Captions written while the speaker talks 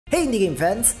Hey indie game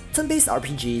fans, turn-based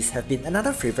RPGs have been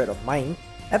another favourite of mine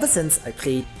ever since I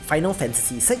played Final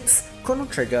Fantasy VI, Chrono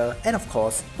Trigger and of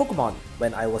course Pokemon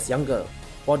when I was younger.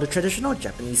 While the traditional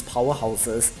Japanese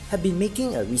powerhouses have been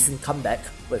making a recent comeback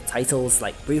with titles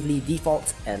like Bravely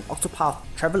Default and Octopath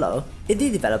Traveler,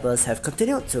 indie developers have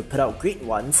continued to put out great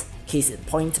ones, case in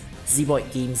point,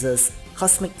 Zeboyd Games'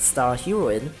 Cosmic Star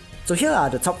Heroine. So here are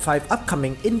the top 5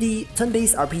 upcoming indie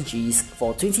turn-based RPGs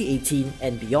for 2018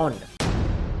 and beyond.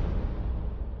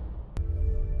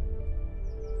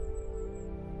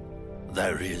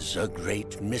 There is a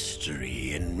great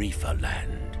mystery in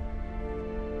Reeferland.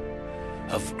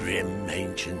 Of grim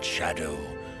ancient shadow,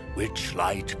 which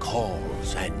light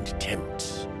calls and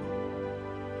tempts.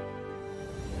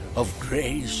 Of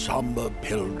grey somber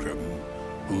pilgrim,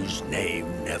 whose name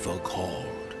never called.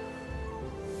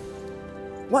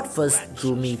 What first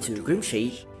drew me to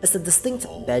Grimshade is the distinct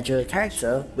badger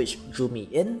character which drew me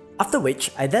in, after which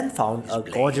I then found a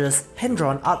gorgeous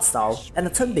hand-drawn art style and a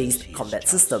turn-based combat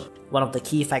system. One of the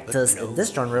key factors in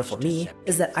this genre for me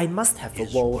is that I must have a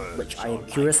world which I am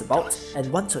curious about and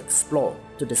want to explore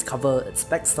to discover its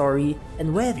backstory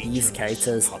and where these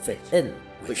characters fit in,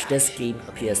 which this game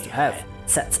appears to have.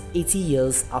 Set 80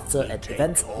 years after an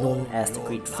event known as the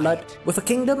Great Flood, with a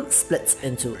kingdom split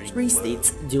into 3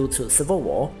 states due to civil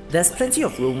war, there's plenty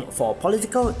of room for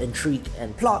political intrigue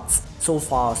and plots. So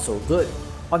far so good.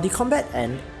 On the combat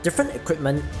end, different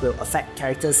equipment will affect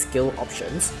characters' skill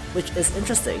options, which is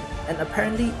interesting, and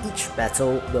apparently each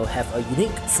battle will have a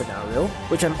unique scenario,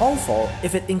 which I'm all for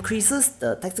if it increases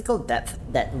the tactical depth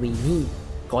that we need.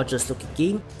 Gorgeous looking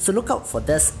game, so look out for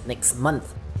this next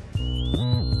month.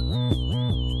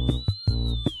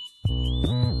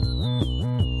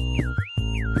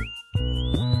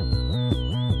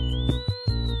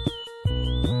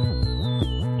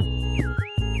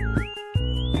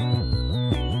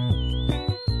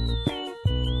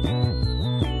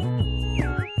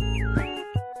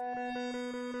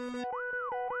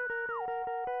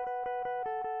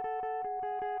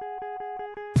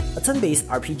 A turn-based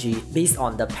RPG based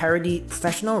on the parody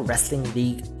professional wrestling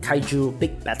league Kaiju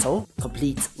Big Battle,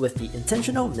 complete with the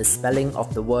intentional misspelling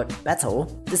of the word battle.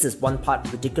 This is one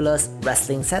part ridiculous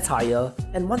wrestling satire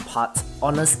and one part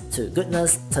honest to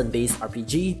goodness turn-based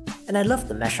RPG, and I love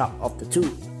the mashup of the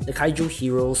two. The Kaiju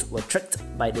heroes were tricked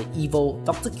by the evil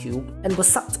Dr. Cube and were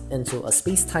sucked into a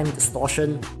space-time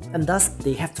distortion, and thus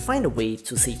they have to find a way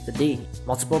to save the day.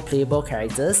 Multiple playable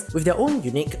characters with their own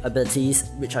unique abilities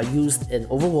which are used in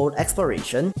overworld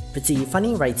exploration, pretty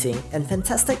funny writing and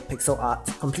fantastic pixel art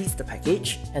completes the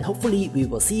package, and hopefully we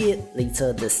will see it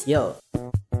later this year.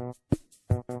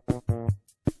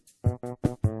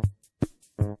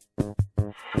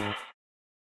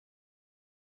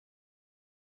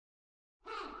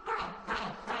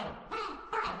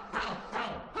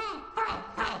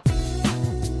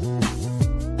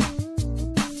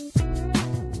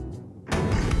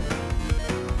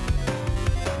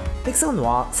 Pixel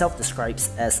Noir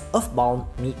self-describes as Earthbound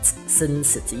meets Sin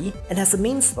City and has a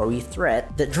main story thread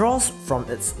that draws from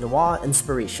its noir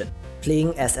inspiration.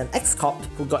 Playing as an ex-cop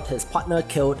who got his partner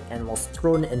killed and was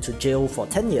thrown into jail for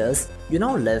 10 years, you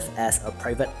now live as a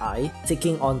private eye,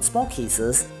 taking on small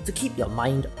cases to keep your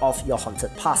mind off your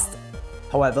haunted past.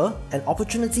 However, an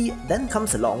opportunity then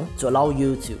comes along to allow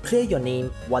you to clear your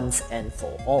name once and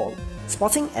for all.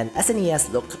 Sporting an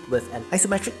SNES look with an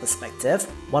isometric perspective,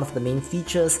 one of the main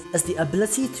features is the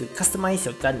ability to customize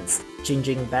your guns,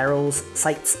 changing barrels,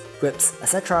 sights, grips,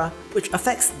 etc., which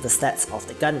affects the stats of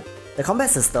the gun. The combat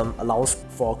system allows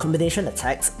for combination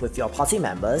attacks with your party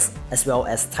members, as well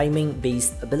as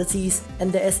timing-based abilities,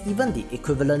 and there is even the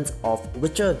equivalent of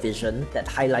Witcher Vision that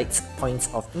highlights points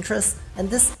of interest, and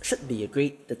this should be a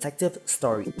great detective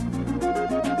story.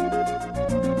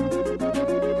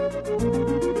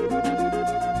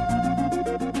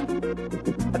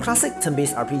 A classic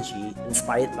turn-based RPG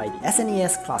inspired by the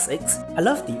SNES classics, I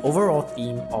love the overall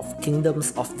theme of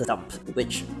Kingdoms of the Dump,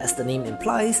 which, as the name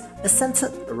implies, is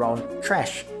centered around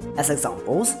trash. As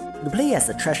examples, you play as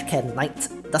the trash can knight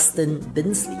Dustin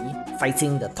Binsley,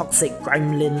 fighting the toxic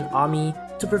Gremlin army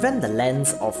to prevent the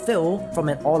lands of Phil from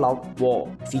an all-out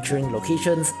war, featuring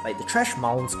locations like the trash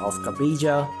mounds of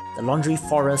Gabrasia, the Laundry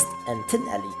Forest, and Tin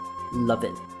Alley. Love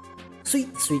it.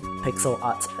 Sweet pixel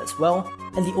art as well,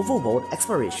 and the overworld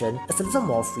exploration is a little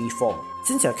more freeform,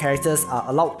 since your characters are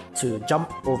allowed to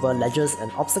jump over ledges and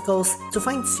obstacles to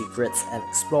find secrets and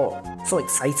explore. So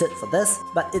excited for this,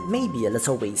 but it may be a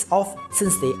little ways off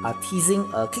since they are teasing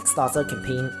a Kickstarter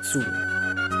campaign soon.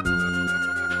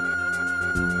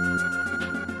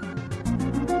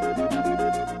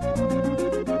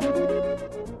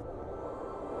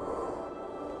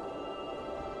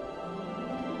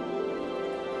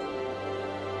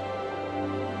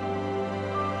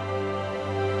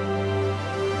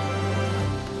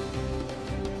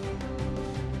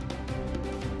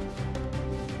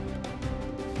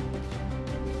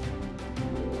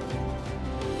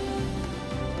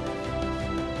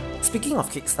 Speaking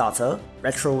of Kickstarter,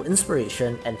 retro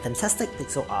inspiration and fantastic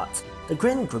pixel art, The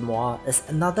Grand Grimoire is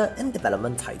another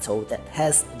in-development title that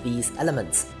has these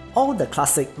elements. All the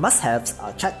classic must-haves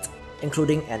are checked,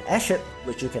 including an airship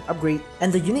which you can upgrade,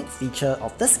 and the unique feature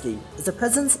of this game is the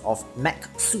presence of mech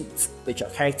suits which your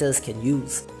characters can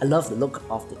use. I love the look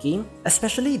of the game,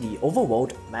 especially the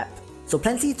overworld map, so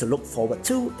plenty to look forward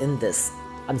to in this.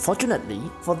 Unfortunately,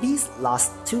 for these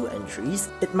last two entries,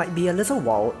 it might be a little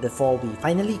while before we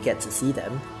finally get to see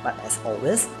them, but as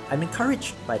always, I'm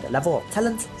encouraged by the level of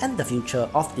talent and the future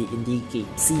of the indie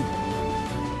game scene.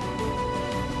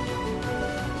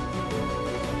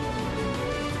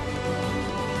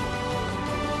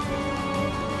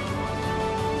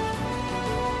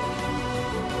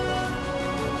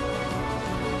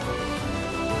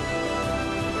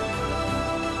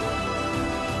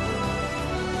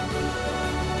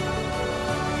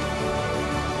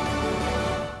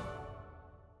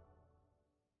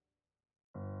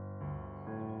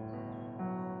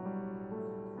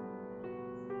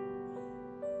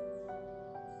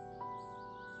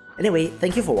 Anyway,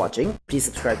 thank you for watching, please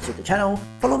subscribe to the channel,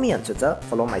 follow me on Twitter,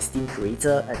 follow my Steam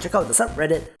creator, and check out the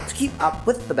subreddit to keep up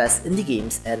with the best indie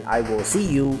games, and I will see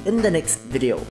you in the next video.